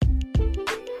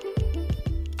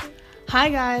Hi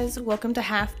guys, welcome to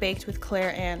Half Baked with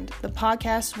Claire and, the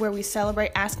podcast where we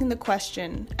celebrate asking the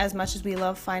question as much as we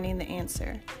love finding the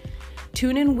answer.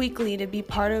 Tune in weekly to be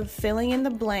part of filling in the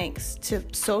blanks to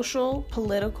social,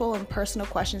 political, and personal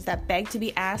questions that beg to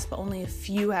be asked, but only a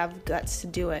few have guts to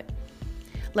do it.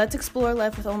 Let's explore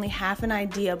life with only half an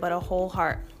idea but a whole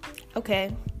heart.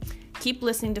 Okay, keep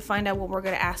listening to find out what we're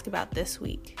going to ask about this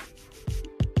week.